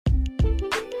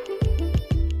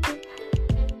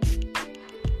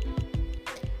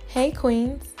Hey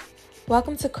Queens,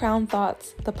 welcome to Crown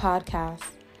Thoughts, the podcast,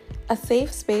 a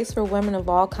safe space for women of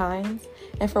all kinds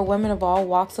and for women of all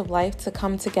walks of life to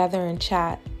come together and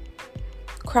chat.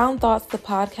 Crown Thoughts, the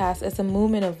podcast is a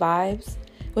movement of vibes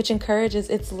which encourages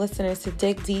its listeners to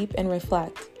dig deep and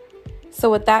reflect.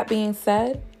 So with that being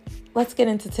said, let's get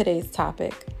into today's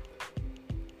topic.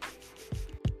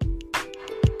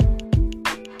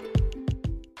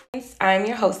 I'm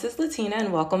your hostess, Latina,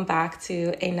 and welcome back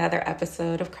to another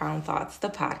episode of Crown Thoughts, the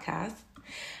podcast.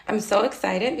 I'm so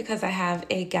excited because I have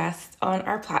a guest on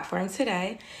our platform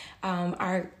today,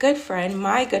 my good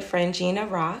friend, Gina,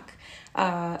 Roch.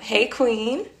 Hey,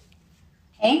 Queen.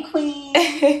 Hey,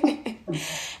 Queen.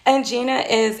 And Gina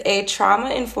is a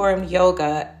trauma-informed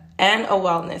yoga and a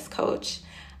wellness coach.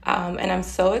 And I'm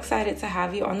so excited to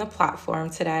have you on the platform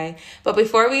today. But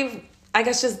before we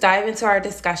just dive into our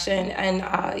discussion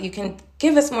and you can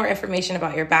give us more information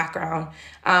about your background.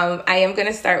 I am going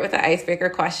to start with an icebreaker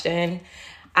question.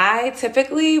 I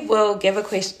typically will give a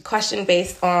question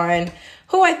based on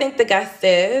who I think the guest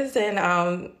is. And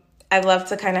I'd love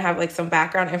to kind of have like some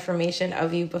background information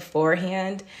of you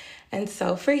beforehand. And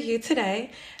so for you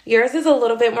today, yours is a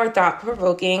little bit more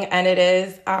thought-provoking and it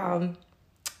is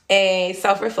a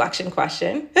self-reflection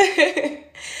question.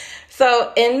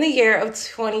 So in the year of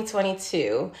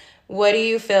 2022, what do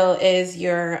you feel is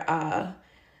your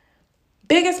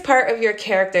biggest part of your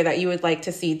character that you would like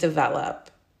to see develop?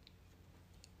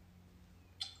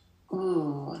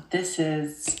 Ooh, this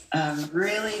is a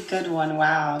really good one.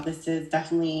 Wow, this is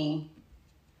definitely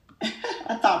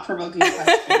a thought-provoking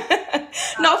question.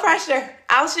 No pressure.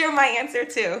 I'll share my answer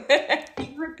too.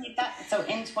 Can you repeat that? So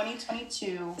in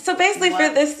 2022... So basically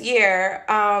for this year...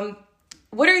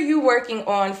 what are you working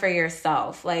on for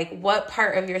yourself? Like, what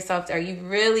part of yourself are you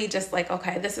really just like,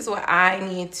 okay, this is what I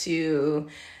need to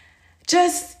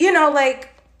just,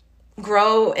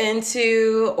 grow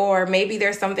into, or maybe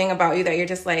there's something about you that you're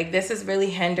just like, this is really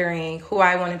hindering who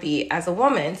I want to be as a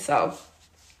woman. So.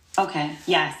 Okay.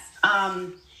 Yes.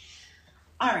 All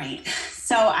right.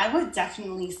 So I would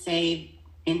definitely say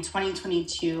in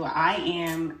 2022, I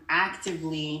am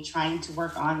actively trying to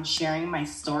work on sharing my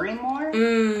story more.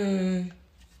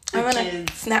 I'm going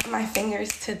to snap my fingers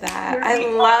to that. I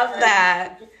love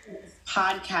that.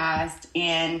 Podcast.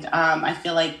 And I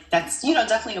feel like that's,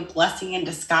 definitely a blessing in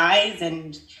disguise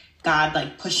and God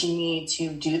like pushing me to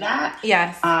do that.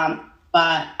 Yes.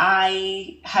 But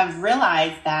I have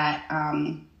realized that,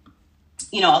 a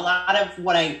lot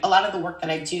of the work that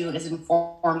I do is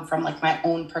informed from like my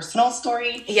own personal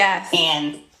story. Yes.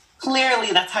 And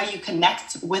clearly that's how you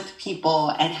connect with people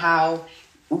and how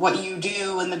what you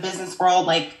do in the business world,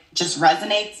 like, just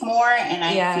resonates more. And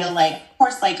I feel like, of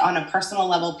course, like on a personal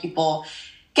level, people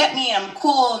get me and I'm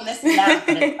cool and this and that.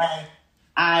 But it's like,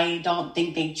 I don't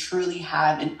think they truly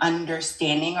have an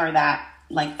understanding or that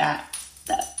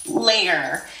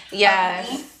layer.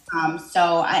 Yes.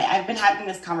 So I've been having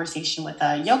this conversation with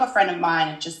a yoga friend of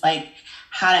mine of just like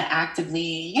how to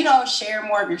actively, share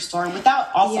more of your story without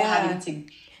also having to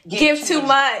give too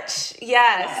much.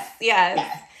 Yes.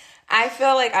 I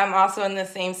feel like I'm also in the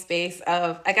same space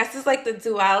of, I guess it's like the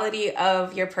duality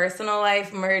of your personal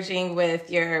life merging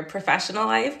with your professional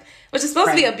life, which is supposed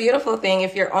to be a beautiful thing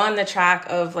if you're on the track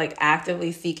of like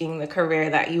actively seeking the career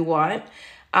that you want.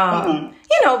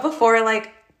 Before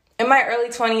like in my early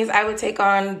 20s, I would take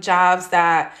on jobs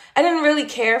that I didn't really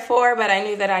care for, but I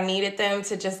knew that I needed them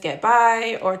to just get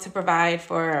by or to provide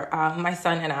for my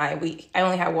son and I. I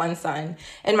only had one son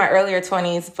in my earlier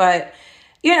 20s, but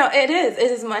it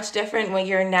is much different when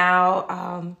you're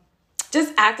now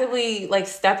just actively like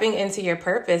stepping into your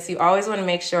purpose. You always want to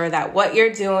make sure that what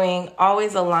you're doing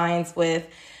always aligns with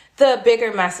the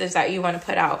bigger message that you want to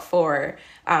put out for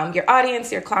your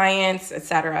audience, your clients,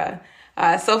 etc.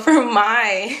 So for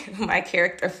my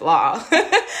character flaw, and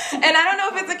I don't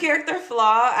know if it's a character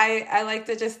flaw, I like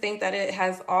to just think that it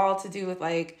has all to do with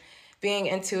like being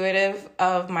intuitive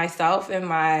of myself and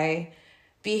my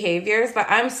behaviors, but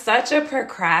I'm such a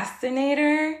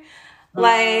procrastinator.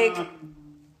 Like,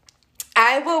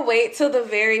 I will wait till the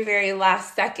very, very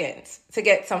last second to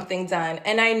get something done.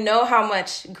 And I know how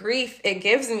much grief it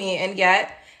gives me. And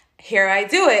yet here I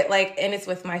do it. Like, and it's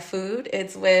with my food.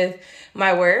 It's with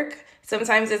my work.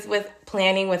 Sometimes it's with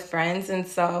planning with friends. And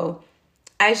so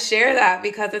I share that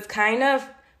because it's kind of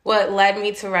what led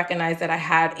me to recognize that I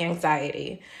had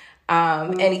anxiety.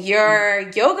 And your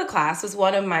yoga class was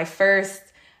one of my first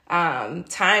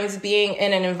times being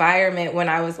in an environment when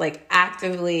I was like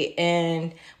actively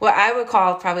in what I would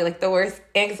call probably like the worst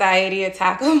anxiety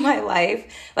attack of my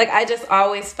life. Like I just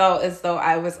always felt as though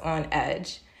I was on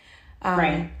edge.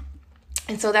 Right.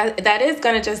 And so that is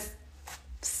going to just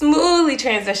smoothly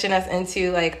transition us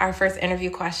into like our first interview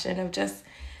question of just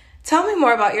tell me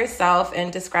more about yourself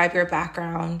and describe your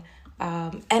background.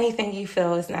 Anything you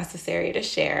feel is necessary to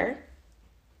share.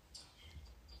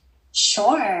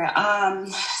 Sure.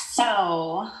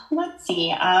 So let's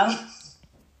see.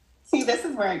 See, this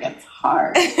is where it gets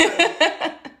hard.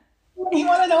 You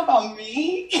want to know about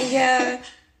me? Yeah.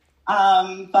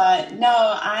 But no,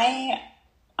 I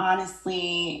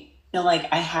honestly feel like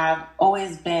I have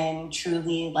always been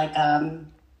truly like a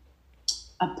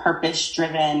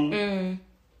purpose-driven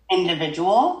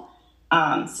individual.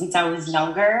 Since I was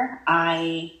younger,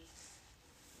 like,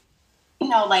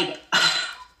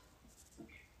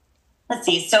 let's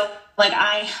see. So like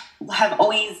I have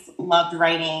always loved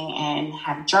writing and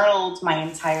have journaled my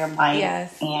entire life.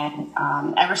 Yes. And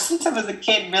ever since I was a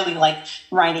kid, really like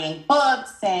writing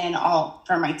books and all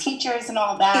for my teachers and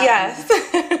all that. Yes.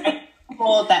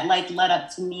 People that like led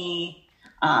up to me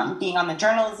being on the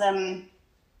journalism,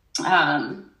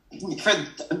 for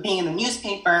being in the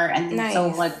newspaper. And nice. So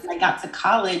when I got to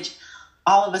college,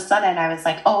 all of a sudden I was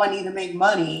like, oh, I need to make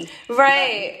money.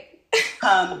 Right.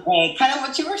 And kind of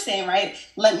what you were saying, right?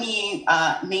 Let me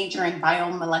major in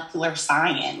biomolecular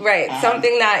science. Right. And,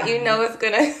 something that you know is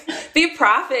going to be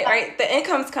profit, right? The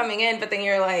income's coming in, but then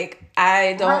you're like,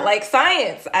 I don't like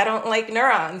science. I don't like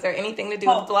neurons or anything to do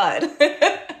with blood.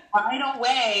 Right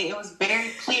away, it was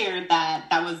very clear that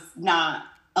that was not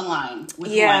aligned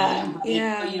with who I am. Right?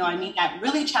 Yeah. So, I made that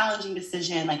really challenging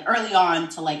decision like early on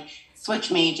to like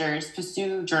switch majors,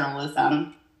 pursue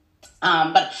journalism.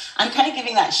 But I'm kind of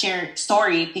giving that shared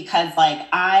story because like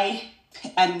I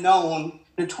am known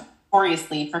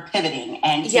notoriously for pivoting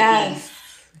and taking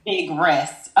big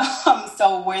risks.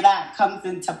 So where that comes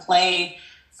into play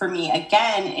for me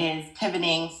again is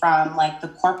pivoting from like the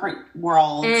corporate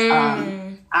world.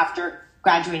 After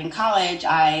graduating college,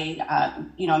 I,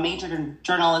 majored in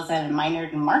journalism and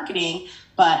minored in marketing,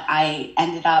 but I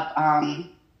ended up,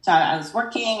 so I was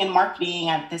working in marketing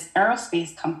at this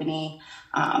aerospace company.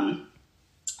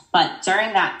 But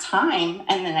during that time,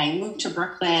 and then I moved to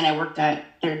Brooklyn, I worked at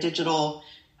their digital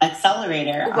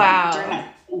accelerator. Wow. During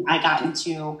that time, I got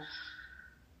into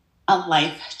a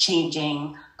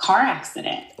life-changing car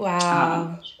accident.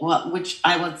 Wow. Which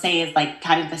I would say is like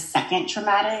kind of the second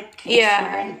traumatic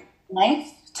experience in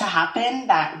life to happen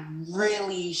that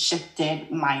really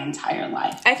shifted my entire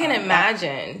life. I can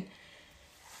imagine.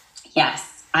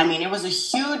 Yes. I mean, it was a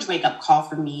huge wake-up call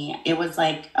for me. It was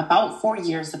like about 4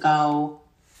 years ago.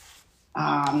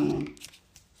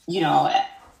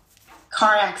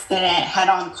 Car accident,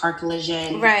 head-on car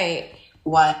collision. Right.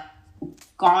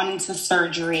 Gone into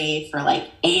surgery for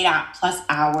like 8+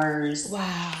 hours.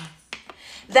 Wow.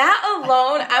 That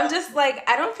alone, I'm just like,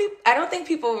 I don't think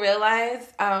people realize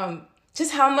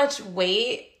just how much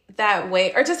weight that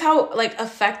way, or just how like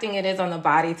affecting it is on the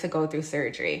body to go through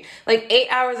surgery. Like 8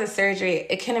 hours of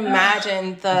surgery, I can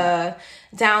imagine the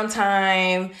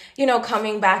downtime,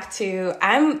 coming back to,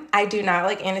 I do not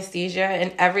like anesthesia.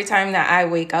 And every time that I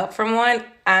wake up from one,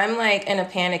 I'm like in a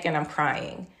panic and I'm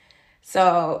crying.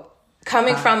 So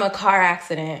coming from a car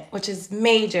accident, which is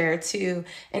major, to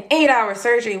an 8-hour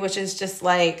surgery, which is just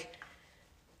like,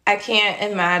 I can't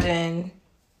imagine.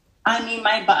 I mean,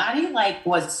 my body like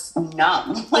was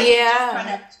numb. Like it just kind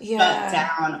of shut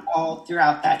down all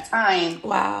throughout that time.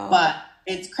 Wow. But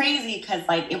it's crazy because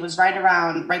like it was right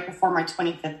before my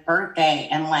 25th birthday,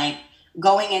 and like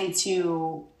going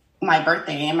into my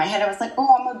birthday in my head, I was like,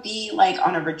 oh, I'm gonna be like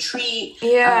on a retreat.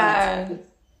 Yeah.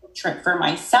 Trip for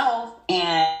myself,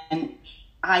 and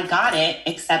I got it,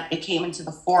 except it came into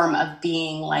the form of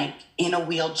being like in a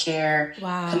wheelchair,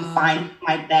 confined to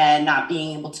my bed, not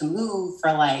being able to move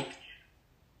for like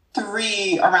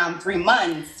around 3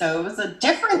 months. So it was a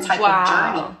different type of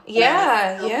journey.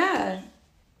 Yeah.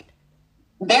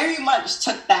 Very much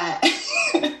took that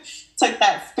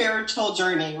spiritual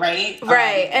journey, right?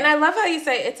 Right. And I love how you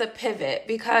say it's a pivot,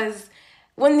 because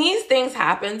when these things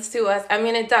happen to us, I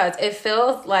mean, it does. It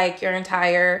feels like your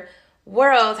entire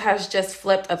world has just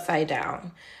flipped upside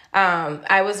down.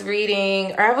 I was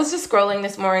reading, or I was just scrolling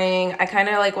this morning. I kind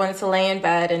of like wanted to lay in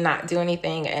bed and not do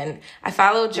anything. And I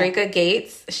followed Draka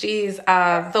Gates. She's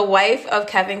the wife of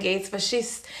Kevin Gates, but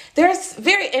they're a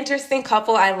very interesting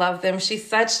couple. I love them. She's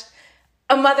such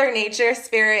a Mother Nature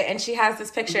spirit, and she has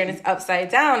this picture and it's upside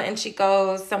down. And she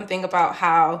goes something about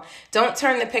how don't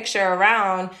turn the picture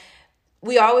around.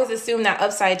 We always assume that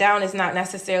upside down is not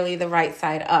necessarily the right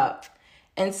side up.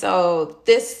 And so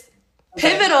this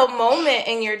pivotal moment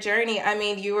in your journey, I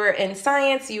mean, you were in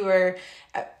science, you were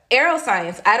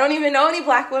aeroscience. I don't even know any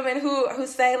Black women who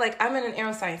say like, I'm in an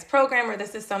aeroscience program, or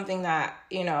this is something that,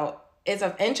 is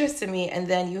of interest to me. And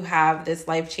then you have this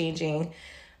life-changing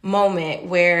moment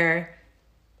where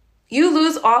you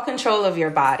lose all control of your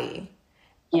body.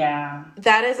 Yeah.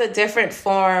 That is a different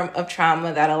form of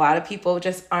trauma that a lot of people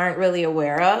just aren't really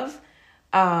aware of.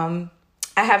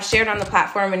 I have shared on the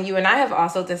platform, and you and I have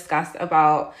also discussed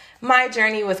about my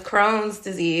journey with Crohn's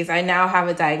disease. I now have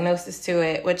a diagnosis to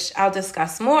it, which I'll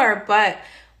discuss more. But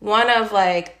one of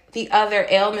like the other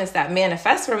ailments that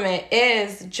manifests from it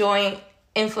is joint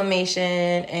inflammation,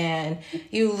 and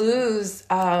you lose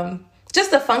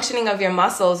just the functioning of your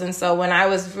muscles. And so when I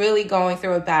was really going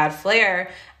through a bad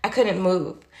flare, I couldn't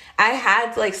move. I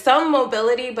had like some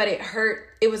mobility, but it hurt.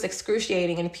 It was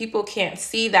excruciating, and people can't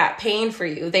see that pain for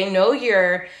you. They know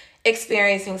you're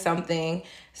experiencing something.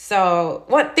 So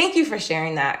thank you for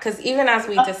sharing that. Because even as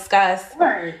we discuss,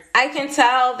 I can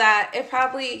tell that it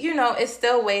probably, it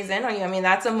still weighs in on you. I mean,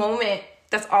 that's a moment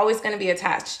that's always going to be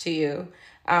attached to you.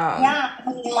 Yeah.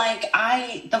 I mean, like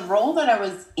the role that I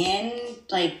was in,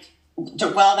 like,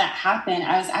 while that happened,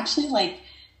 I was actually like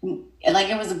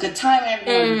it was a good time and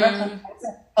everything. I wasn't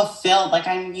fulfilled. Like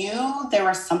I knew there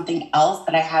was something else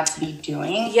that I had to be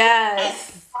doing.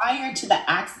 Yes. And prior to the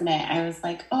accident, I was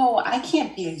like, oh, I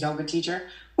can't be a yoga teacher,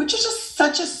 which is just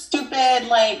such a stupid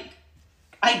like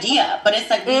idea. But it's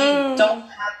like we don't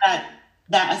have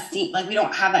that esteem, like we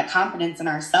don't have that confidence in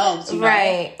ourselves.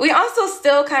 Right. We also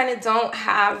still kind of don't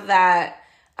have that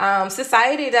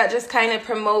society that just kind of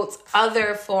promotes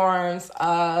other forms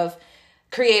of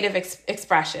creative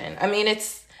expression. I mean,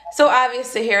 it's so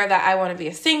obvious to hear that I want to be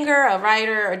a singer, a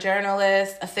writer, a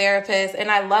journalist, a therapist, and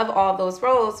I love all those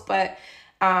roles, but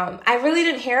I really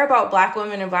didn't hear about Black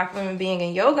women and Black women being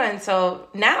in yoga until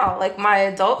now, like my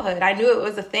adulthood. I knew it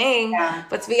was a thing,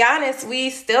 but to be honest, we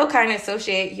still kind of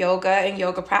associate yoga and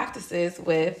yoga practices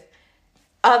with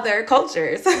other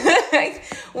cultures,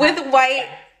 with white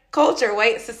culture,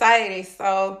 white society.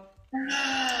 So,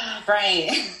 right.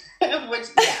 Which,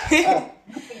 we can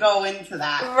go into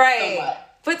that. Right. So much.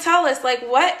 But tell us, like,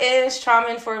 what is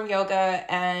trauma-informed yoga,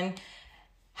 and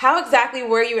how exactly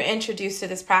were you introduced to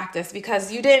this practice?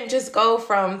 Because you didn't just go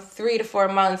from 3 to 4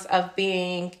 months of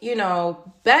being,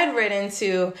 bedridden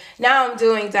to now I'm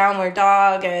doing downward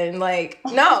dog, and like,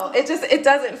 no, it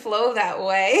doesn't flow that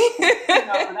way. No,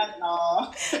 not at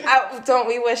all. Don't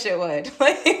we wish it would?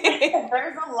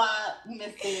 There's a lot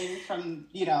missing from,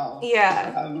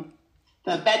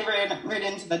 the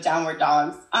bedridden to the downward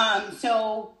dogs.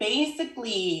 So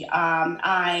basically, one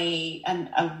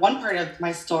part of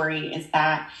my story is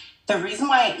that the reason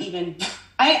why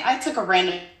I took a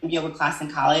random yoga class in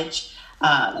college,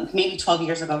 like maybe 12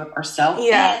 years ago or so.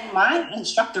 Yeah. And my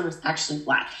instructor was actually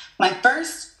Black. My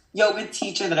first yoga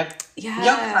teacher yoga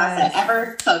class I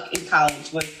ever took in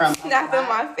college was from Nothing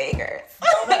my favorites.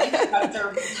 Yoga instructor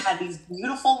who had these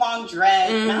beautiful long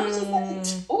dreads. And I was just like,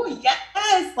 oh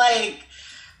yes, like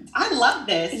I love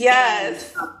this.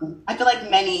 Yes. And, I feel like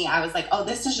I was like, oh,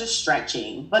 this is just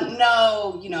stretching. But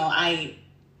no,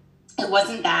 it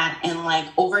wasn't that. And like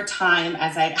over time,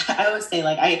 as I always say,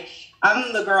 like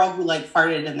I'm the girl who like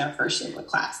farted in their first yoga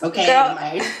class. Okay. Girl,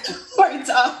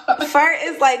 fart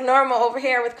is like normal over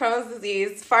here with Crohn's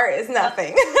disease. Fart is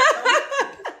nothing.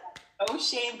 No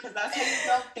shame, because that's how you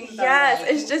know things are. Yes,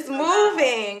 it's just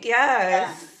moving.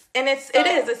 Yes. And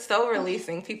it's so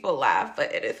releasing. People laugh,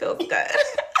 but it feels good.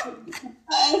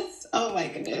 Yes. Oh my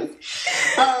goodness.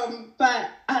 But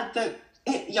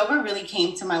yoga really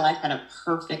came to my life at a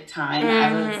perfect time.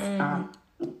 I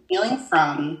was healing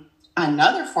from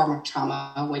another form of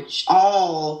trauma, which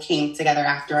all came together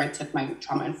after I took my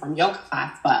trauma-informed yoga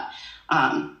class. But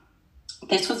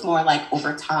this was more like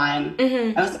over time.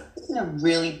 I was in a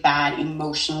really bad,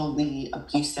 emotionally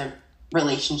abusive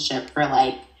relationship for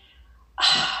like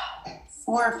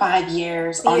 4 or 5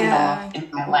 years on and off in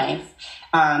my life,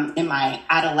 in my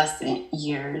adolescent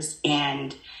years.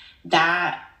 And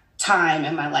that time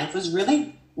in my life was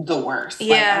really the worst.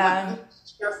 Yeah. Like, I went from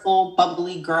a cheerful,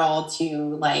 bubbly girl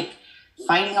to like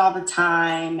fighting all the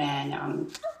time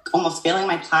and almost failing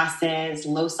my classes,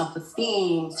 low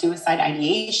self-esteem, suicide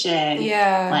ideation,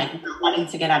 like not wanting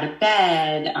to get out of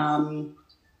bed,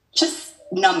 just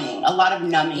numbing, a lot of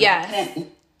numbing. Yes. I couldn't look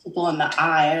people in the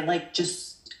eye. I like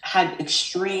just had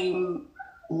extreme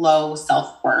low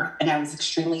self-worth, and I was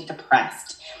extremely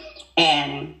depressed.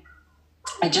 And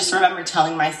I just remember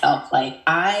telling myself, like,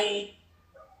 I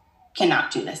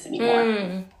cannot do this anymore.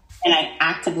 And I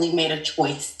actively made a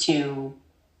choice to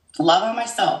love on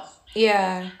myself.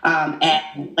 Yeah.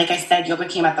 And like I said, yoga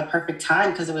came at the perfect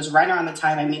time because it was right around the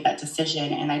time I made that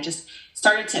decision. And I just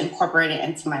started to incorporate it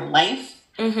into my life.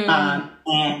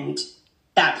 And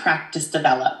that practice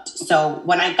developed. So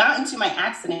when I got into my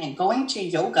accident, going to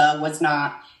yoga was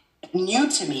not new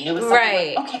to me. It was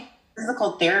something like, okay,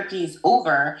 physical therapy is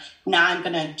over. Now I'm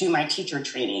going to do my teacher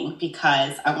training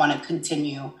because I want to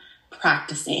continue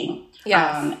practicing.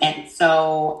 Yes. And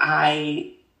so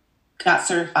I got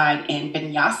certified in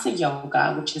Vinyasa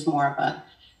yoga, which is more of a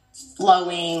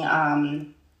flowing,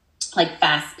 like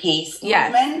fast-paced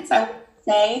movements, I would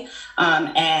say.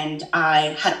 And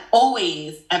I had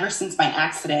always, ever since my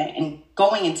accident and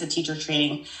going into teacher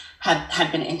training,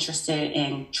 had been interested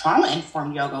in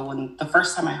trauma-informed yoga. When the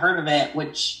first time I heard of it,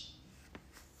 which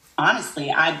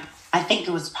honestly, I think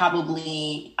it was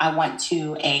probably, I went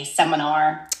to a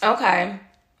seminar. Okay.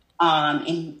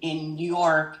 In New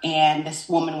York, and this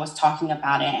woman was talking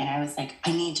about it, and I was like,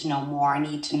 I need to know more. I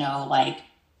need to know, like,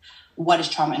 what is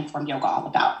trauma-informed yoga all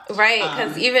about? Right,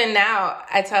 because even now,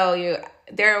 I tell you,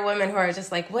 there are women who are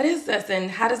just like, what is this,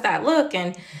 and how does that look?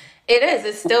 And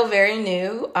it's still very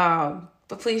new,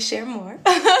 but please share more.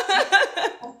 All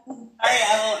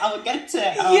right, I will get to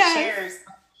shares.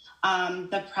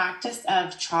 The practice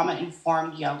of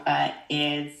trauma-informed yoga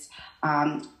is,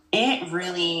 it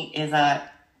really is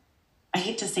I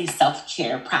hate to say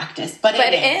self-care practice, but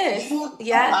it is. You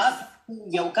show up to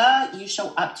yoga, you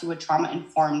show up to a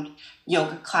trauma-informed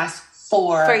yoga class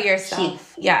for yourself. Healing,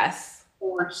 yes.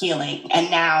 For healing.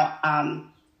 And now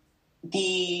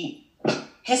the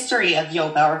history of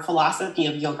yoga or philosophy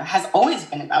of yoga has always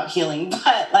been about healing.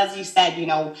 But as you said,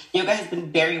 yoga has been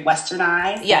very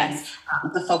westernized. Yes.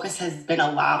 And the focus has been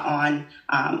a lot on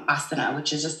asana,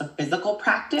 which is just a physical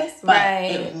practice.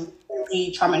 But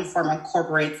trauma-informed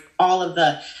incorporates all of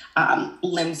the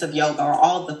limbs of yoga, or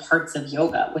all of the parts of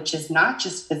yoga, which is not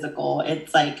just physical.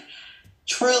 It's like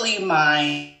truly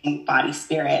mind, body,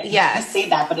 spirit. Yeah, I say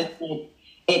that, but it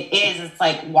is. It's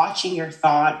like watching your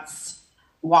thoughts,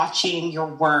 watching your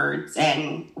words,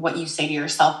 and what you say to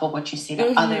yourself, but what you say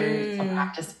to others. So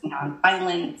practicing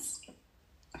nonviolence.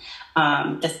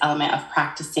 This element of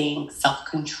practicing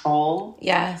self-control.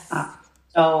 Yes.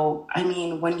 So, I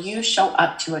mean, when you show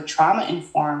up to a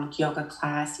trauma-informed yoga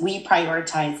class, we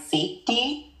prioritize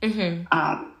safety.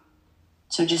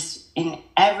 So just in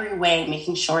every way,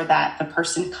 making sure that the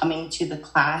person coming to the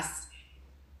class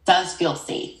does feel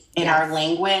safe. In our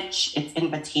language, it's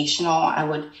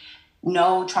invitational.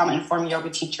 No trauma-informed yoga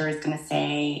teacher is going to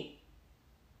say,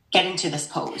 get into this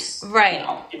pose. Right,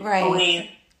 right. Always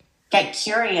get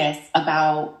curious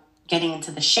about getting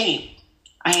into the shape.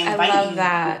 I invite you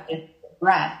that. To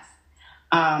breath.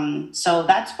 So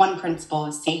that's one principle,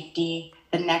 is safety.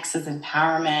 The next is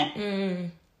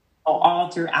empowerment. All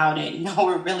throughout it,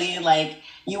 we're really like,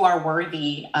 you are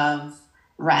worthy of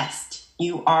rest.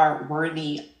 You are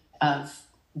worthy of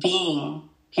being,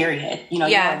 period. You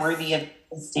are worthy of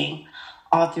existing.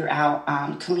 All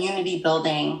throughout, community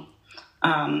building.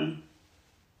 And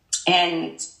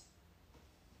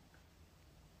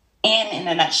in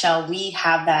a nutshell, we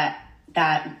have that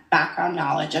background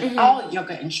knowledge of all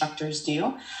yoga instructors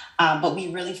do, but we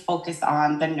really focus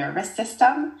on the nervous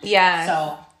system. Yeah.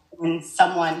 So when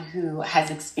someone who has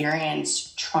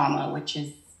experienced trauma, which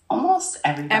is almost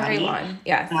everyone,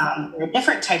 yes. There are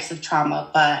different types of trauma,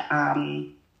 but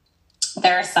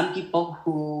there are some people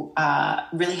who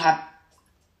really have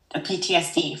a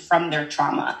PTSD from their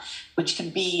trauma, which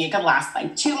it could last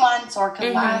like 2 months, or it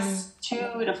could last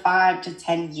 2 to 5 to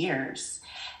 10 years.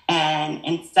 And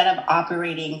instead of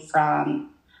operating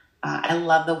from, I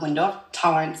love the window of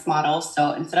tolerance model.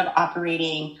 So instead of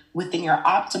operating within your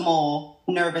optimal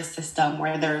nervous system,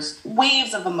 where there's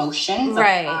waves of emotions, of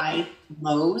highs,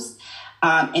 lows,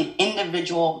 an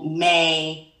individual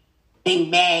may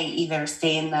either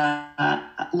stay in the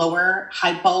lower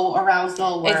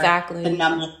hypoarousal, where the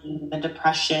numbing, the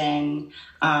depression,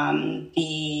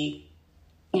 the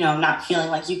not feeling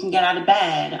like you can get out of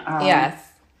bed.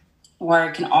 Or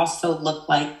it can also look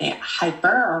like the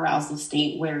hyperarousal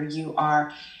state, where you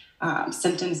are,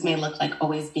 symptoms may look like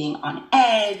always being on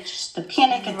edge, the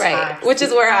panic attacks. Right, which is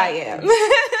where I am.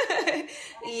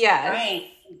 Yes.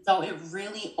 Right. So it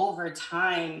really, over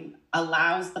time,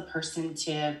 allows the person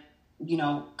to,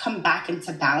 come back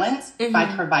into balance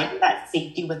by providing that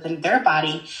safety within their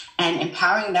body and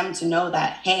empowering them to know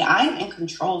that, hey, I'm in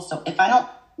control. So if I don't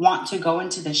want to go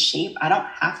into this shape, I don't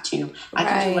have to. I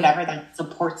can do whatever that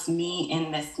supports me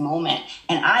in this moment.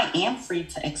 And I am free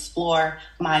to explore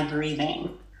my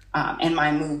breathing and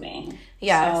my moving.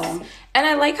 Yes. And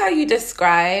I like how you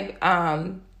describe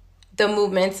the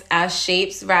movements as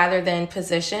shapes rather than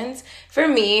positions. For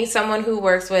me, someone who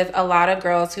works with a lot of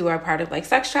girls who are part of like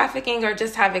sex trafficking or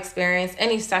just have experienced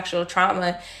any sexual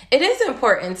trauma, it is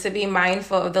important to be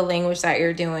mindful of the language that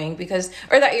you're doing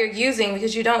that you're using,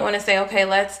 because you don't want to say, okay,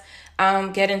 let's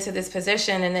get into this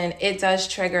position. And then it does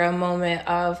trigger a moment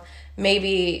of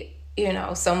maybe,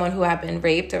 someone who have been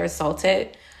raped or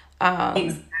assaulted.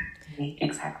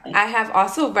 Exactly. I have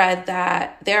also read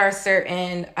that there are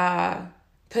certain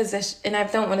and I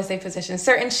don't want to say positions,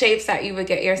 certain shapes that you would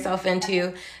get yourself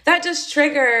into that just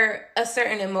trigger a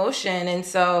certain emotion. And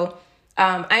so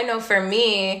I know for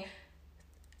me,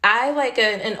 I like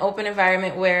an open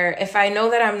environment where if I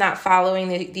know that I'm not following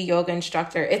the yoga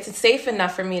instructor, it's safe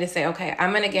enough for me to say, okay,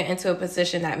 I'm going to get into a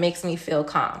position that makes me feel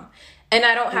calm. And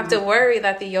I don't have to worry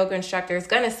that the yoga instructor is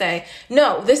going to say,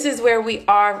 no, this is where we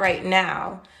are right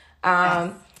now.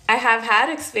 I have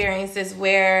had experiences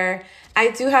where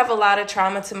I do have a lot of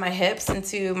trauma to my hips and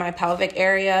to my pelvic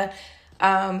area.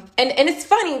 And it's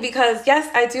funny because, yes,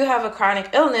 I do have a chronic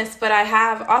illness, but I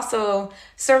have also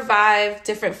survived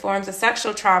different forms of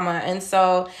sexual trauma. And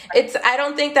so I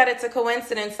don't think that it's a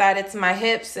coincidence that it's my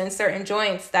hips and certain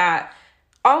joints that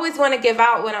always want to give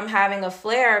out when I'm having a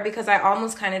flare, because I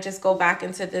almost kind of just go back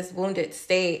into this wounded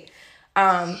state.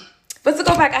 But to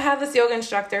go back, I had this yoga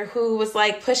instructor who was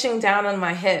like pushing down on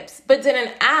my hips, but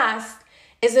didn't ask,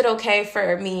 is it okay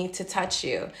for me to touch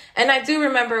you? And I do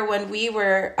remember when we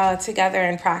were together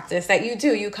in practice that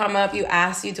you come up, you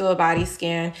ask, you do a body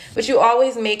scan, but you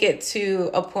always make it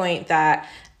to a point that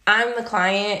I'm the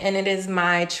client and it is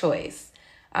my choice.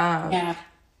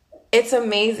 It's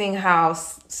amazing how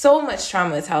so much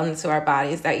trauma is held into our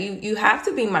bodies that you have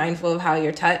to be mindful of how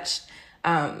you're touched.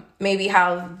 Maybe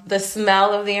how the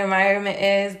smell of the environment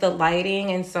is, the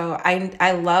lighting. And so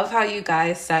I love how you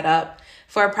guys set up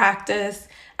for practice.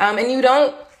 And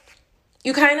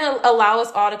you kind of allow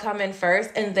us all to come in first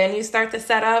and then you start to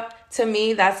set up. To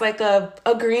me, that's like a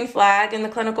green flag in the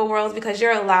clinical world, because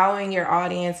you're allowing your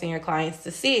audience and your clients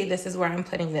to see, this is where I'm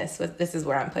putting this is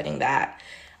where I'm putting that.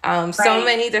 Right. So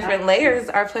many different layers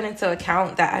are put into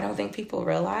account that I don't think people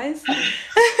realize.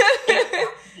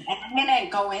 And I'm going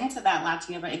to go into that,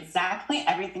 Latina, but exactly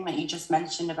everything that you just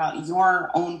mentioned about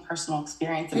your own personal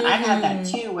experience. And I've had that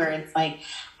too, where it's like,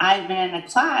 I've been in a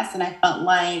class and I felt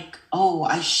like, oh,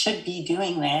 I should be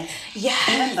doing this. Yeah.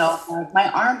 Even though like, my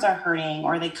arms are hurting,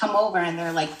 or they come over and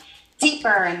they're like deeper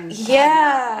and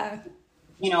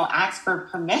ask for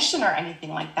permission or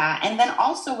anything like that. And then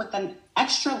also with an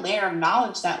extra layer of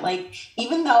knowledge that like,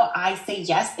 even though I say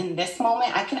yes in this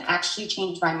moment, I can actually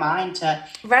change my mind to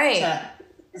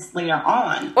this later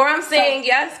on. Or I'm saying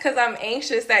yes because I'm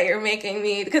anxious that you're making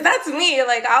me, because that's me.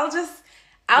 Like I'll just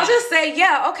say,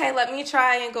 okay, let me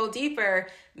try and go deeper.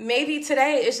 Maybe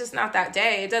today is just not that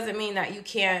day. It doesn't mean that you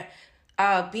can't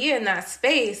be in that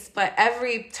space, but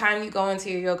every time you go into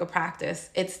your yoga practice,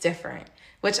 it's different,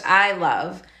 which I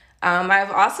love.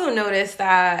 I've also noticed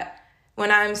that when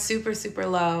I'm super, super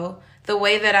low, the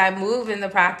way that I move in the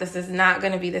practice is not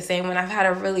going to be the same when I've had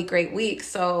a really great week.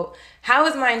 So how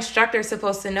is my instructor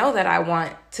supposed to know that I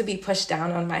want to be pushed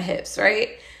down on my hips,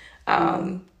 right?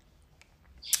 Like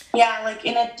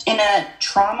in a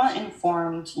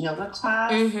trauma-informed yoga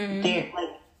class, they like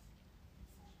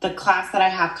the class that I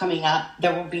have coming up,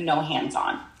 there will be no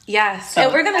hands-on. Yes, so,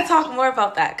 and we're going to talk more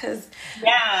about that because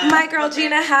my girl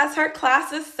Gina has her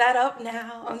classes set up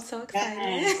now. I'm so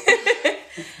excited.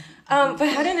 But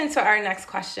heading into our next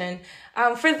question,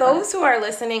 for those who are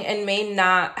listening and may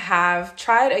not have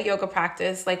tried a yoga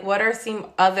practice, like what are some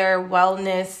other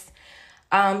wellness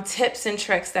tips and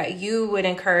tricks that you would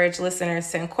encourage listeners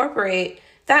to incorporate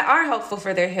that are helpful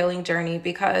for their healing journey?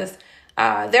 Because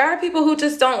there are people who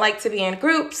just don't like to be in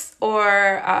groups,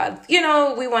 or,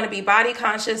 we want to be body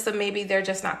conscious, so maybe they're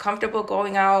just not comfortable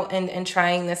going out and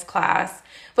trying this class.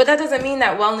 But that doesn't mean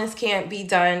that wellness can't be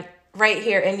done right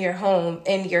here in your home,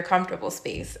 in your comfortable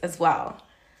space as well.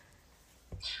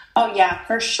 Oh, yeah,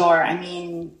 for sure. I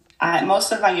mean,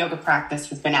 most of my yoga practice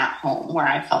has been at home where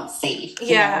I felt safe. With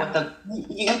a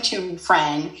YouTube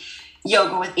friend,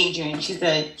 Yoga with Adrienne. She's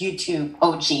a YouTube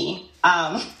OG.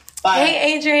 But,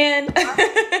 hey, Adrienne.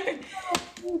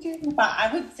 But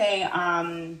I would say,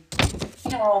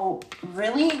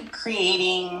 really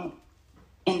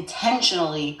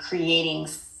intentionally creating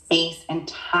space and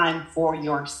time for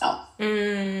yourself.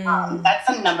 That's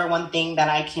the number one thing that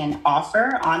I can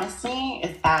offer, honestly,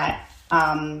 is that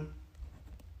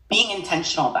being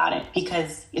intentional about it.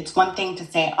 Because it's one thing to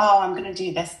say, oh, I'm going to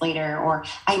do this later, or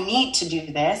I need to do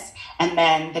this. And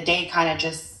then the day kind of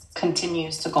just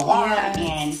continues to go on,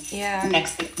 and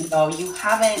next thing you know, you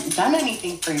haven't done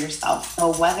anything for yourself.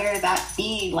 So whether that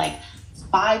be like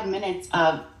 5 minutes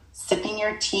of sipping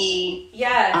your tea.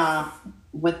 Yes.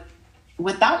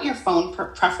 Without your phone,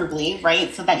 preferably,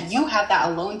 right? So that you have that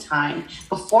alone time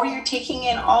before you're taking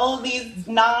in all of these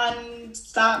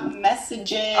non-stop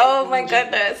messages. Oh my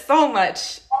goodness, so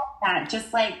much. That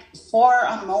just like for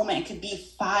a moment, it could be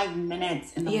 5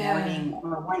 minutes in the morning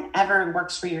or whenever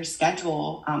works for your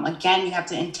schedule. Again, you have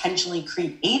to intentionally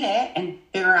create it and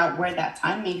figure out where that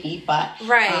time may be. But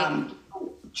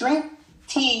drink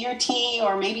your tea,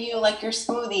 or maybe you like your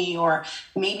smoothie, or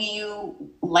maybe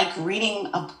you like reading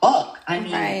a book. I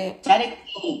mean,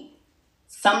 dedicate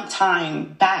some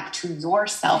time back to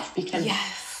yourself, because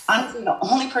honestly, the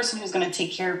only person who's going to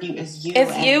take care of you is you.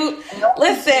 It's you.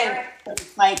 Listen,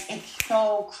 it's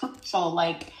so crucial.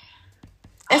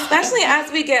 Especially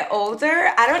as we get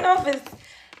older, I don't know if it's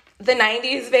the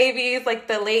 90s babies, like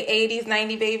the late 80s,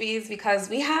 90 babies, because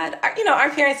we had, our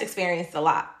parents experienced a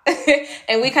lot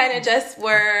and we kind of just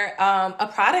were a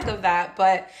product of that.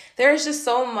 But there's just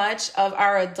so much of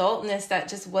our adultness that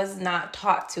just was not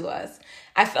taught to us.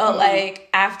 I felt like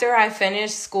after I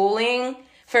finished schooling,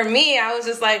 for me, I was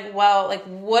just like, well, like,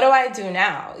 what do I do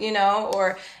now?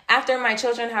 Or after my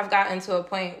children have gotten to a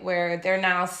point where they're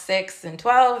now 6 and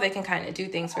 12, they can kind of do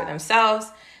things for themselves.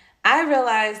 I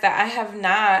realized that I have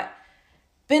not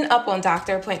been up on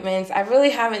doctor appointments. I really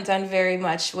haven't done very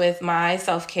much with my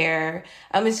self-care.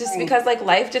 It's just because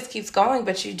life just keeps going,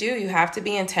 but you have to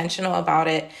be intentional about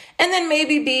it. And then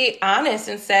maybe be honest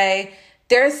and say,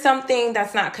 there's something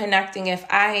that's not connecting if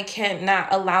I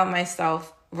cannot allow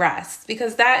myself rest,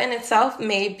 because that in itself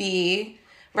may be,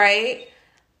 right,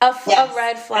 a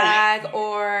red flag,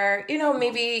 or,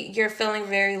 maybe you're feeling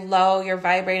very low, you're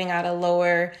vibrating at a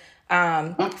lower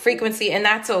frequency, and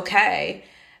that's okay.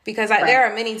 Because there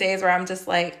are many days where I'm just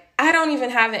like, I don't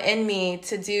even have it in me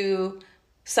to do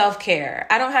self-care.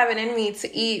 I don't have it in me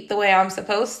to eat the way I'm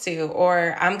supposed to,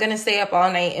 or I'm going to stay up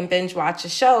all night and binge watch a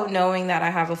show knowing that I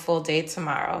have a full day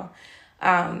tomorrow.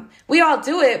 We all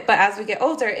do it, but as we get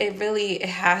older, it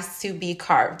has to be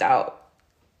carved out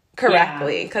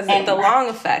correctly, because the long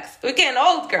effects. We're getting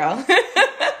old, girl.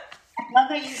 I love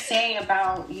that you say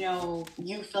about, you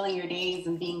filling your days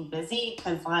and being busy,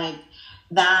 because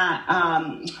that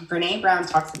Brene Brown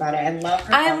talks about it. I love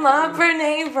her. I love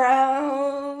Brene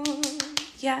Brown.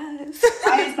 Yes.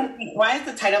 Why is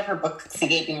the title of her book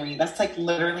escaping me? That's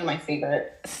literally my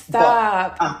favorite.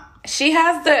 Stop. Book. She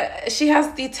has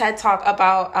the TED Talk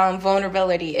about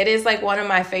vulnerability. It is one of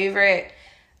my favorite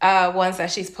ones that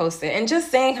she's posted, and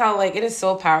just saying how it is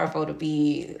so powerful to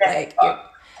be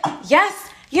yes.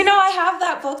 I have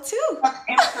that book too.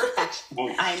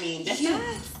 Imperfection. I mean, this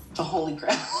is the holy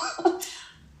grail.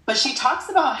 But she talks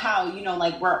about how,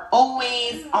 we're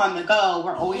always on the go.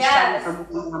 We're always striving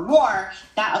for more.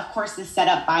 That, of course, is set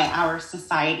up by our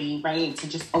society, right? To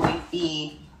just always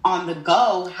be on the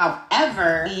go.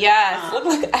 However,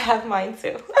 look, I have mine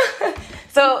too.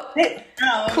 So,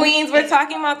 Queens, we're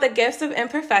talking about The Gifts of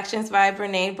Imperfections by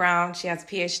Brene Brown. She has a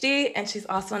PhD, and she's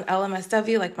also an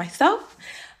LMSW like myself.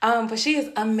 But she is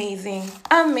amazing.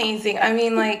 I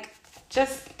mean,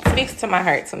 just speaks to my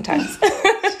heart sometimes.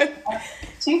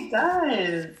 She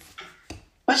does.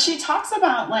 But she talks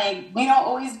about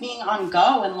always being on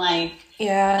go, and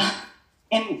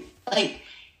and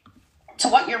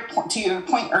to your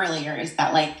point earlier is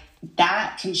that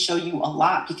that can show you a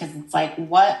lot, because it's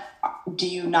what do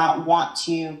you not want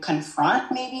to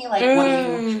confront, maybe what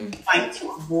are you trying to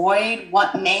avoid,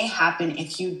 what may happen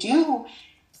if you do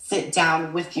sit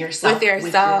down with yourself.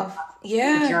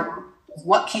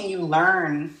 What can you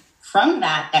learn from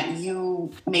that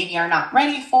you maybe are not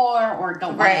ready for or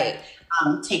don't want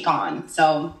to take on.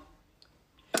 So,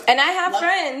 and I have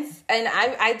friends, and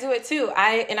I do it too.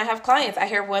 I have clients. I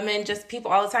hear women, just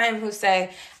people all the time, who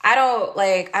say, I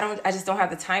just don't have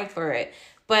the time for it.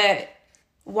 But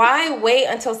why wait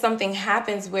until something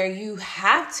happens where you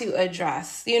have to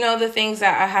address, the things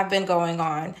that have been going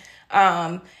on?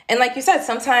 And like you said,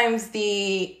 sometimes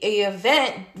the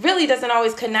event really doesn't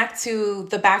always connect to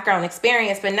the background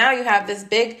experience, but now you have this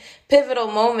big pivotal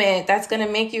moment that's going to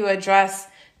make you address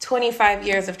 25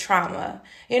 years of trauma,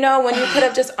 when you could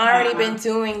have just already been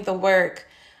doing the work.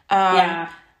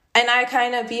 And I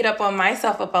kind of beat up on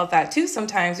myself about that too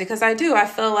sometimes, because I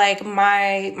feel like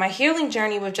my healing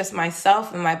journey with just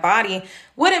myself and my body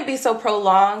wouldn't be so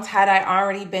prolonged had I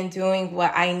already been doing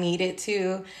what I needed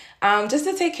to, just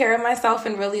to take care of myself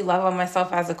and really love on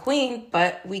myself as a queen.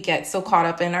 But we get so caught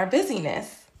up in our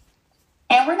busyness.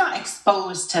 And we're not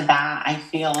exposed to that, I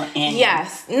feel.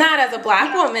 Yes, not as a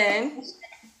Black woman.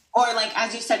 Or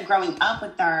as you said, growing up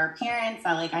with our parents,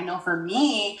 I know for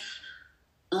me,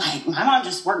 my mom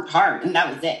just worked hard and that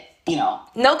was it. you know,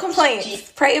 no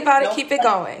complaints. Pray about it. Keep it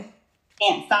going.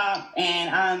 Can't stop.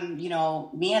 And you know,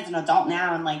 me as an adult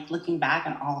now, and like looking back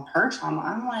on all of her trauma,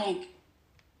 I'm like,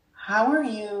 how are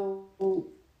you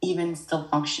even still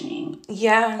functioning?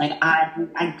 Yeah. Like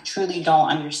I truly don't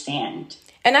understand.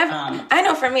 And I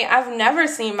know for me, I've never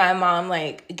seen my mom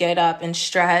like get up and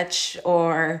stretch,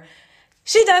 or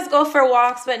she does go for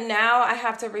walks, but now I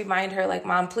have to remind her, like,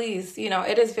 Mom, please, you know,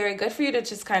 it is very good for you to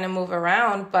just kind of move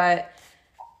around, but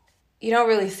you don't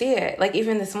really see it. Like,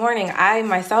 even this morning, I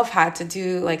myself had to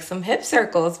do like some hip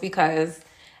circles because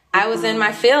I was in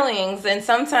my feelings, and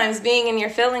sometimes being in your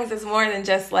feelings is more than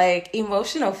just like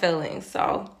emotional feelings.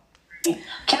 So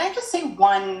can I just say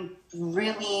one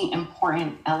really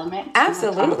important element?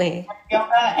 Absolutely.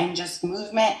 Yoga and just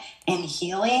movement and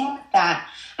healing that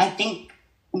I think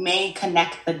may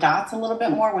connect the dots a little bit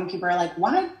more when people are like,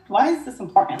 why is this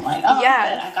important? Like, oh,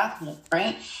 yeah, I got this,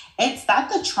 right? It's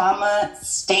that the trauma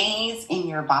stays in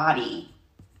your body.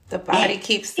 The body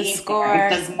keeps the score.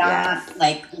 It does not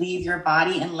like leave your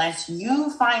body unless you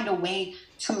find a way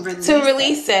to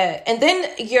release it. And then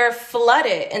you're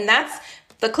flooded. And that's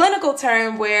the clinical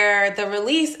term where the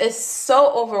release is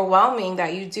so overwhelming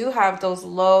that you do have those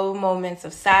low moments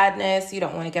of sadness. You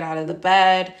don't want to get out of the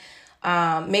bed.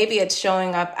 Maybe it's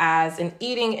showing up as an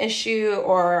eating issue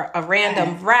or a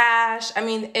random rash. I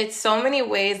mean, it's so many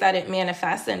ways that it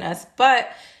manifests in us, but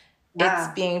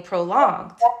it's being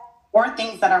prolonged. Or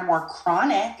things that are more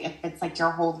chronic, if it's like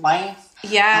your whole life.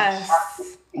 Yes.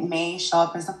 It may show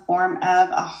up as a form of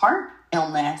a heart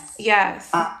illness.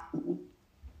 Yes.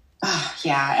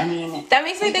 Yeah, I mean... That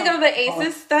makes me think of the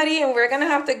ACEs study, and we're going to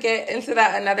have to get into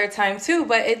that another time too,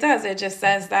 but it does. It just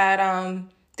says that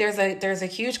there's a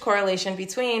huge correlation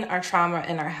between our trauma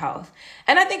and our health.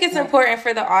 And I think it's important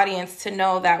for the audience to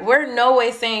know that we're no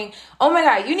way saying, oh my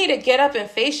God, you need to get up and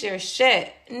face your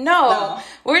shit. No,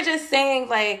 we're just saying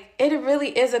like, it really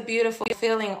is a beautiful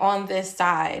feeling on this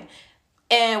side.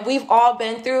 And we've all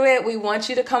been through it. We want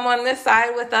you to come on this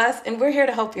side with us, and we're here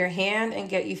to help your hand and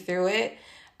get you through it.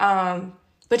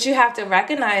 But you have to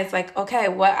recognize like, okay,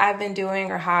 what I've been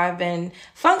doing or how I've been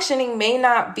functioning may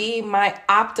not be my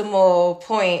optimal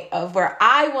point of where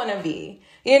I want to be,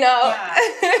 you know? Yeah.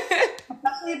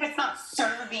 Especially if it's not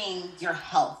serving your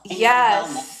health and your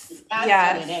wellness.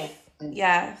 That's what it is.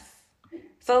 Yes.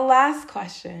 So last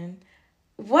question,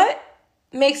 what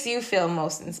makes you feel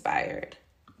most inspired?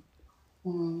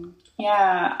 So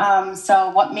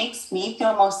what makes me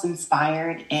feel most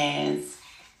inspired is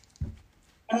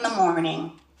in the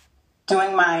morning,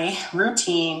 doing my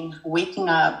routine, waking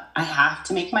up, I have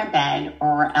to make my bed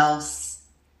or else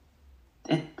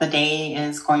the day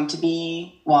is going to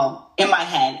be, well, in my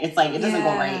head, it's like, it doesn't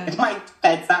go right. If my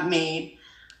bed's not made.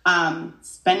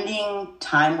 Spending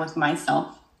time with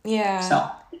myself. Yeah. So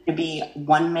it could be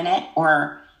 1 minute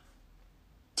or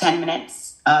 10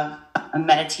 minutes of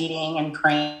meditating and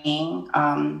praying.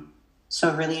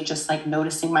 So really just like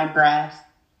noticing my breath,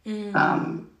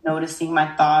 noticing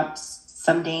my thoughts.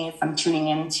 Some days I'm tuning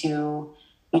into,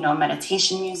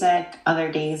 meditation music.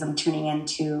 Other days I'm tuning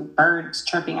into birds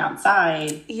chirping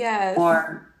outside. Yes.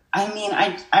 Or,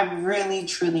 I really,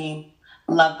 truly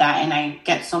love that. And I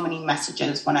get so many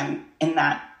messages when I'm in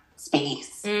that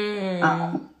space.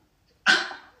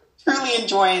 Truly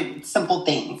enjoy simple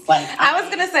things. Like I was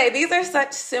going to say, these are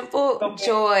such simple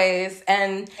joys.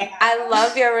 And I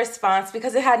love your response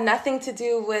because it had nothing to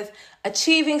do with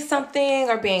achieving something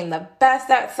or being the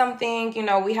best at something.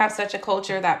 We have such a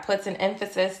culture that puts an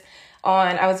emphasis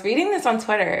on, I was reading this on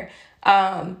Twitter,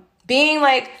 being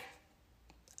like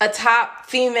a top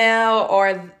female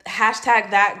or hashtag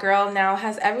that girl now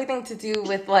has everything to do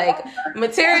with like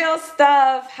material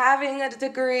stuff, having a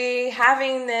degree,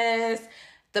 having this,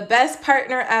 the best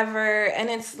partner ever. And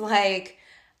it's like,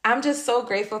 I'm just so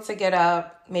grateful to get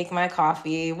up, make my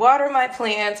coffee, water my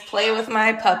plants, play with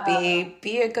my puppy,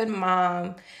 be a good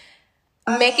mom.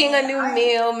 Making a new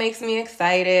meal makes me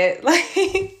excited.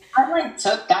 I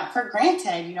took that for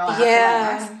granted,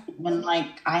 when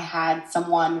I had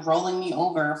someone rolling me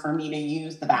over for me to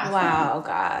use the bathroom. Wow,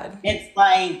 God. It's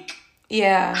like,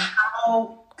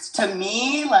 to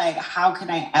me, how can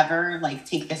I ever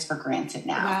take this for granted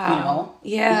now? Wow.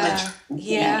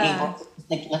 Being able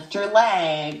to lift your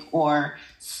leg or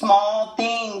small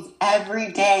things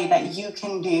every day that you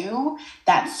can do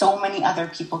that so many other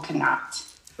people cannot.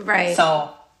 Right.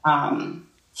 So,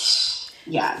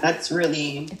 that's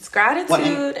really... It's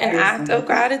gratitude, an act of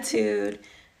gratitude.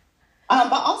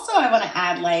 But also I want to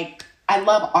add, I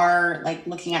love art,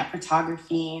 looking at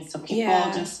photography. So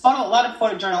people just a lot of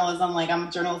photojournalism. I'm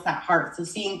a journalist at heart. So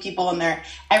seeing people in their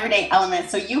everyday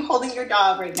elements. So you holding your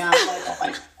dog right now,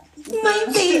 My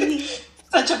baby.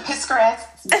 Such a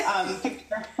picturesque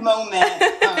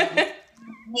moment.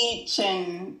 Beach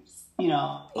and,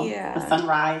 the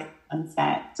sunrise,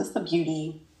 sunset, just the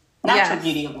beauty, natural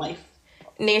beauty of life.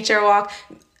 Nature walk.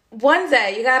 One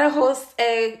day you gotta host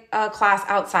a class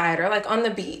outside or like on the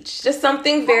beach. Just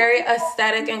something very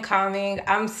aesthetic and calming.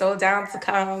 I'm so down to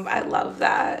come. I love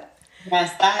that.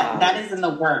 Yes, that is in the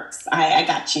works. I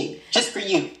got you. Just for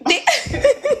you.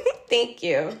 Thank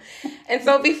you. And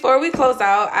so before we close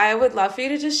out, I would love for you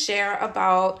to just share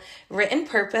about Written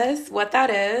Purpose, what that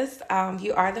is.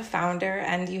 You are the founder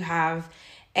and you have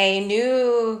a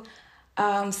new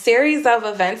series of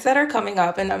events that are coming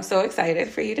up, and I'm so excited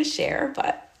for you to share,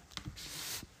 but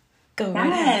go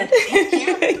right ahead. Thank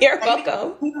you. You're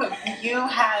welcome. You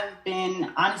have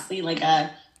been honestly like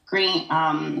a great,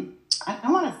 I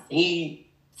don't want to say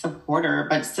supporter,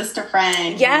 but sister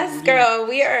friend. Yes, girl,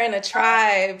 we are in a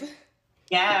tribe.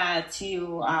 Yeah,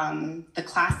 to the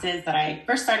classes that I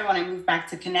first started when I moved back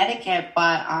to Connecticut,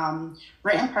 but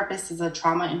Written Purpose is a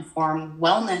trauma-informed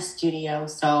wellness studio,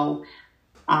 so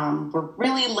we're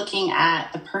really looking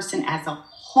at the person as a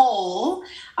whole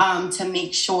to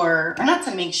make sure, or not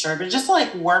to make sure, but just to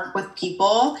like work with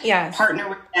people, partner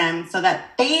with them so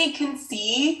that they can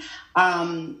see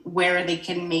where they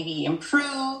can maybe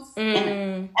improve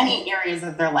in any areas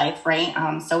of their life,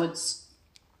 right? So it's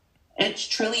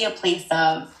truly a place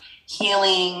of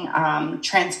healing,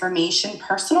 transformation,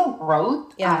 personal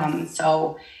growth.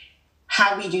 So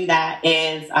how we do that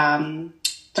is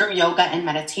through yoga and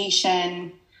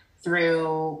meditation,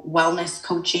 through wellness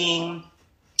coaching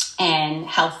and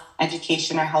health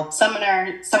education or health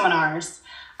seminars.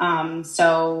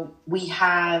 So we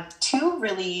have two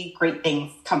really great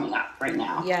things coming up right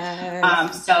now.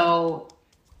 So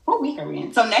what week are we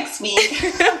in? So next week,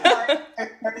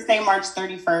 Thursday, March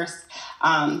 31st,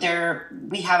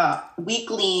 we have a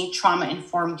weekly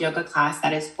trauma-informed yoga class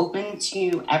that is open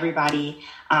to everybody.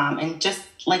 And just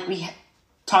like we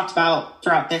talked about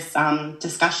throughout this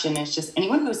discussion, is just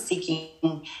anyone who's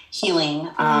seeking healing.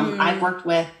 I've worked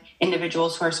with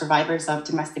individuals who are survivors of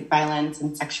domestic violence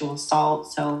and sexual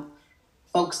assault. So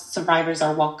survivors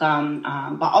are welcome,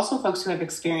 but also folks who have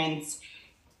experienced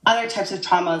other types of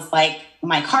traumas like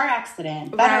my car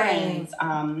accident, veterans.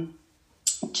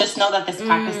 Just know that this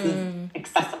practice is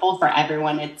accessible for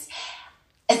everyone. It's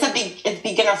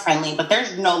beginner friendly, but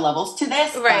there's no levels to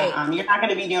this. Right. But, you're not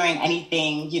going to be doing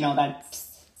anything, that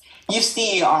you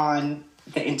see on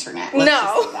the internet.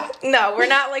 No, we're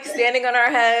not like standing on our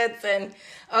heads and,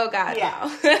 oh God,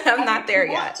 no. I'm not there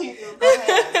yet. Go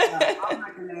ahead. I'm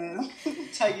not going to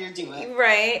tell you to do it.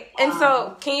 Right. And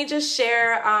so can you just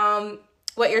share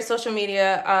what your social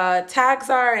media tags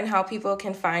are and how people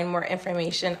can find more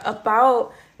information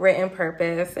about Written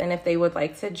Purpose and if they would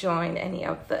like to join any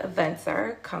of the events that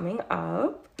are coming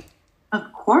up?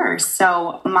 Of course.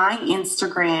 So my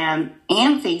Instagram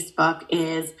and Facebook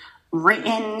is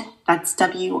Written, that's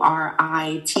WRITTEN,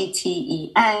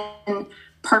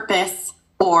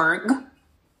 purpose.org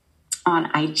on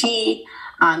IG.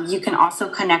 You can also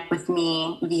connect with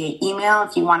me via email.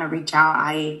 If you want to reach out,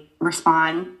 I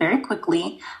respond very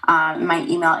quickly. My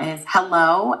email is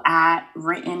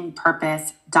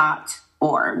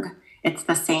hello@writtenpurpose.org. It's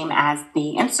the same as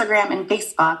the Instagram and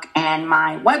Facebook. And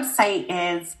my website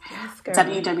is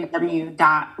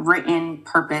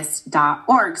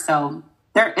www.writtenpurpose.org. So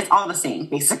it's all the same,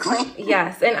 basically.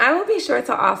 Yes, and I will be sure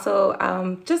to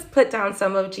also just put down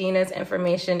some of Gina's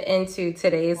information into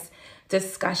today's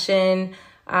discussion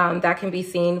that can be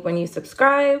seen when you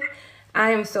subscribe.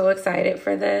 I am so excited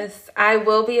for this. I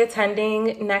will be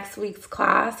attending next week's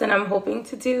class, and I'm hoping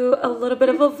to do a little bit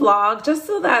of a vlog just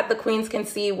so that the queens can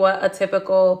see what a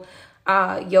typical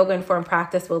yoga-informed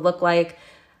practice will look like.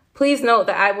 Please note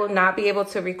that I will not be able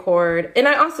to record, and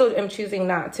I also am choosing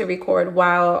not to record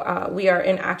while we are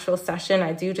in actual session.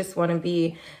 I do just want to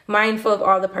be mindful of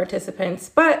all the participants,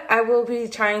 but I will be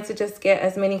trying to just get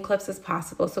as many clips as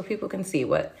possible so people can see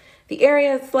what the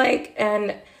area is like.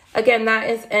 And again, that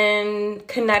is in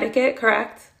Connecticut,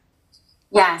 correct?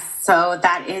 Yes. So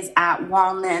that is at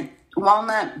Walnut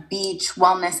Beach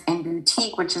Wellness and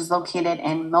Boutique, which is located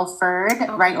in Milford,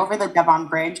 right over the Devon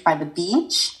Bridge by the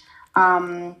beach.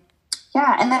 And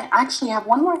then I actually have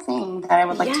one more thing that I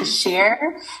would like to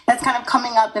share that's kind of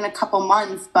coming up in a couple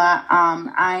months, but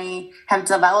I have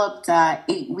developed a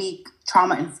 8-week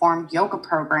trauma-informed yoga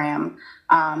program.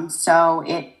 So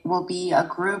it will be a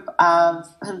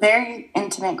very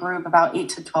intimate group, about 8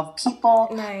 to 12 people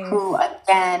who,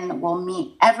 again, will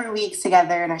meet every week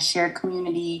together in a shared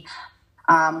community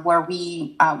where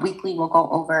we weekly will go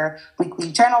over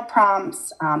weekly journal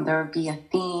prompts. There will be a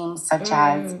theme such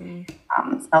as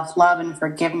self-love and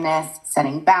forgiveness,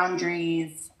 setting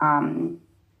boundaries,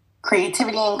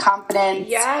 creativity and confidence.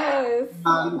 Yes.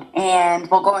 And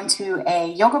we'll go into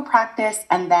a yoga practice,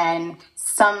 and then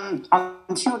on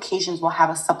 2 occasions we'll have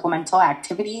a supplemental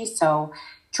activity. So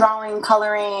drawing,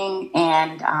 coloring,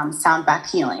 and sound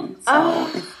bath healing.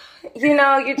 So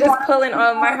you're just pulling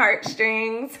on my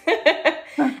heartstrings.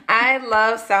 I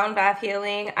love sound bath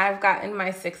healing. I've gotten my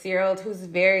 6-year-old, who's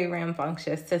very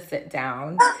rambunctious, to sit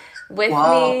down with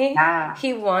me. Yeah.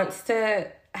 He wants to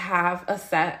have a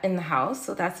set in the house,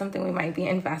 so that's something we might be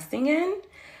investing in.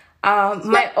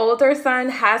 My older son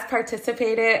has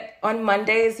participated. On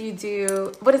Mondays, you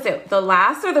do, what is it, the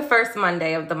last or the first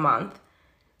Monday of the month?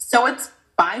 So it's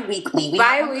bi-weekly.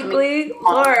 Bi-weekly?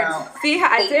 Lord, see,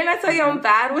 didn't I tell you I'm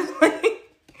bad with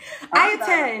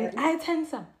I attend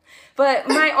some. But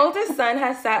my oldest son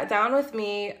has sat down with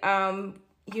me.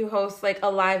 You host like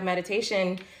a live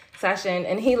meditation session,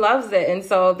 and he loves it. And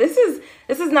so this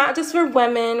is not just for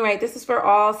women, right? This is for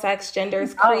all sex,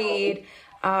 genders, creed.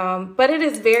 But it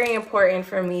is very important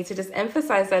for me to just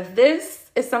emphasize that this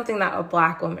is something that a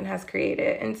Black woman has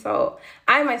created. And so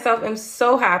I myself am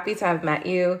so happy to have met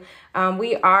you.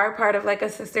 We are part of like a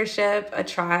sistership, a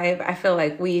tribe. I feel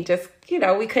like we just,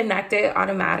 we connected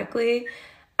automatically.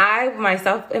 I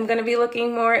myself am going to be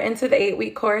looking more into the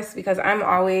 8-week course because I'm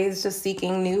always just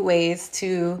seeking new ways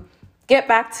to get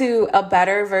back to a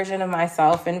better version of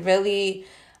myself and really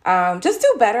just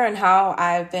do better in how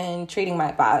I've been treating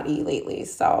my body lately.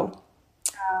 So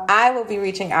I will be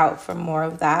reaching out for more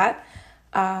of that.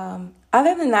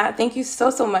 Other than that, thank you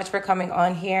so much for coming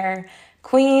on here.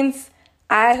 Queens,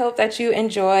 I hope that you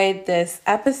enjoyed this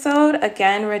episode.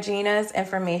 Again, Regina's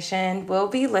information will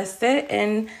be listed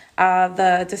in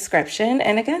the description.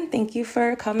 And again, thank you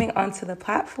for coming onto the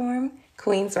platform.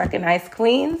 Queens Recognize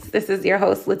Queens. This is your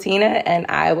host, Latina, and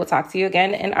I will talk to you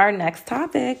again in our next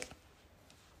topic.